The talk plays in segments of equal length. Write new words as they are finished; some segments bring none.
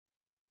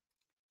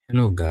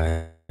Hello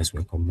guys,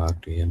 welcome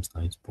back to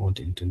Side Sport.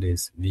 In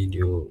today's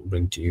video,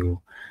 bring to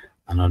you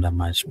another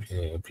match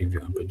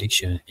preview and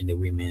prediction in the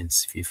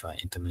women's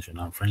FIFA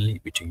international friendly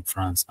between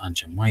France and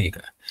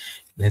Jamaica.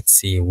 Let's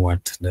see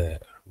what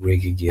the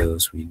Reggae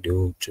girls will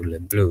do to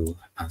the blue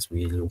as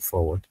we look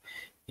forward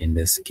in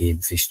this game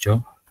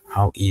fixture.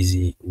 How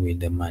easy will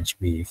the match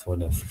be for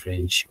the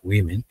French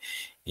women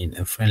in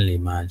a friendly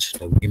match?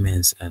 The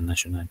women's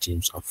national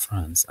teams of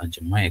France and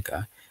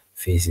Jamaica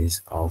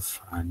faces off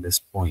at this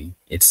point.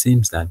 It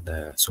seems that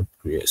the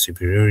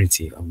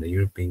superiority of the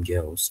European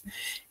girls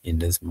in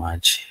this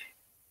match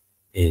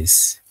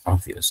is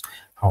obvious.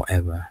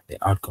 However, the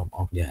outcome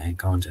of their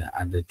encounter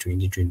at the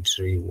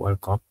 2023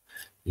 World Cup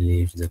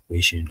leaves the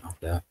question of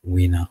the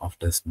winner of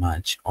this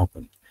match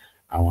open.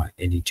 Our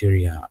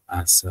editorial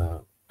as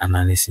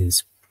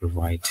analysis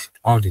provide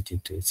all the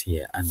details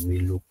here, and we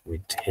look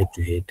with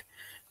head-to-head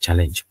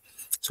challenge.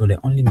 So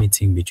the only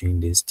meeting between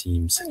these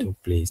teams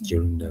took place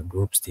during the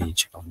group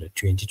stage of the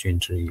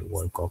 2023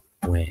 World Cup,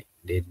 where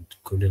they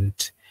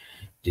couldn't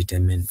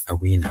determine a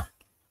winner.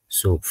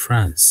 So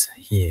France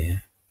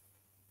here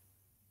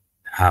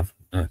have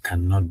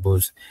cannot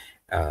boast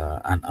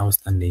an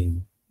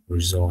outstanding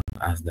result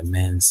as the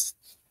men's.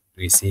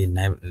 We see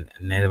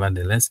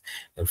nevertheless,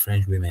 the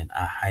French women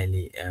are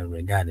highly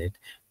regarded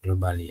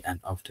globally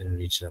and often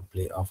reach the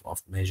playoff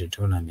of major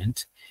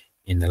tournament.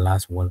 In the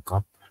last World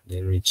Cup,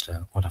 they reached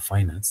the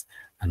quarterfinals,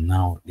 and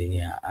now they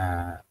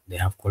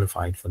have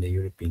qualified for the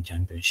European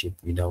Championship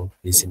without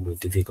visible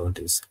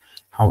difficulties.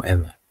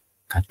 However,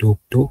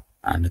 Katoto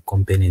and the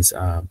company's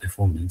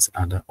performance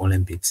at the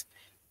Olympics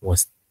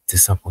was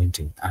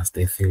disappointing as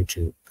they failed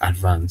to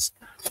advance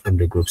from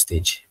the group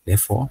stage.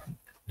 Therefore,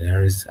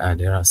 there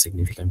are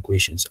significant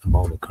questions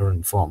about the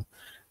current form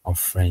of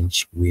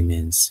French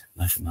women's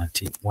national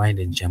team. Why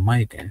the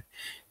Jamaican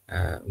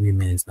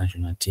women's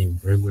national team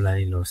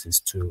regularly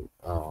loses to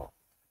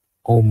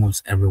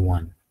almost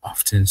everyone,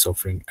 often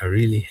suffering a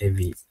really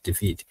heavy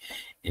defeat.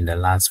 In the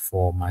last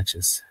 4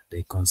 matches,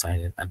 they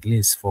conceded at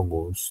least 4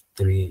 goals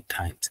 3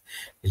 times.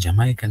 The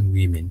Jamaican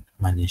women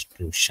managed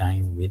to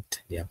shine with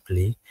their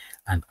play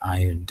and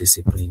iron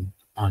discipline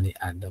only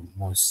at the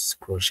most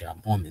crucial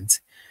moments.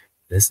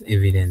 This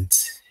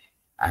evident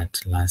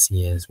at last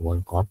year's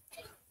World Cup,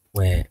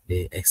 where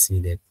they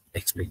exceeded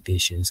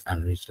expectations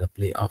and reached the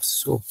playoffs.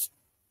 So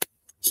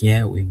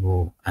here we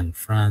go, and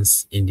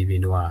France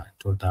individual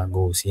total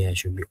goals here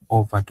should be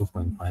over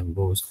 2.5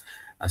 goals,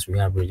 as we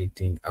are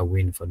predicting a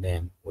win for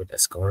them with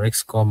a correct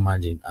score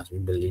margin as we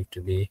believe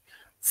to be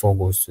 4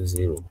 goals to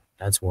 0.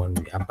 That's what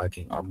we are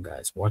backing up,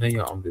 guys. What are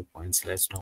your update points? Let's know.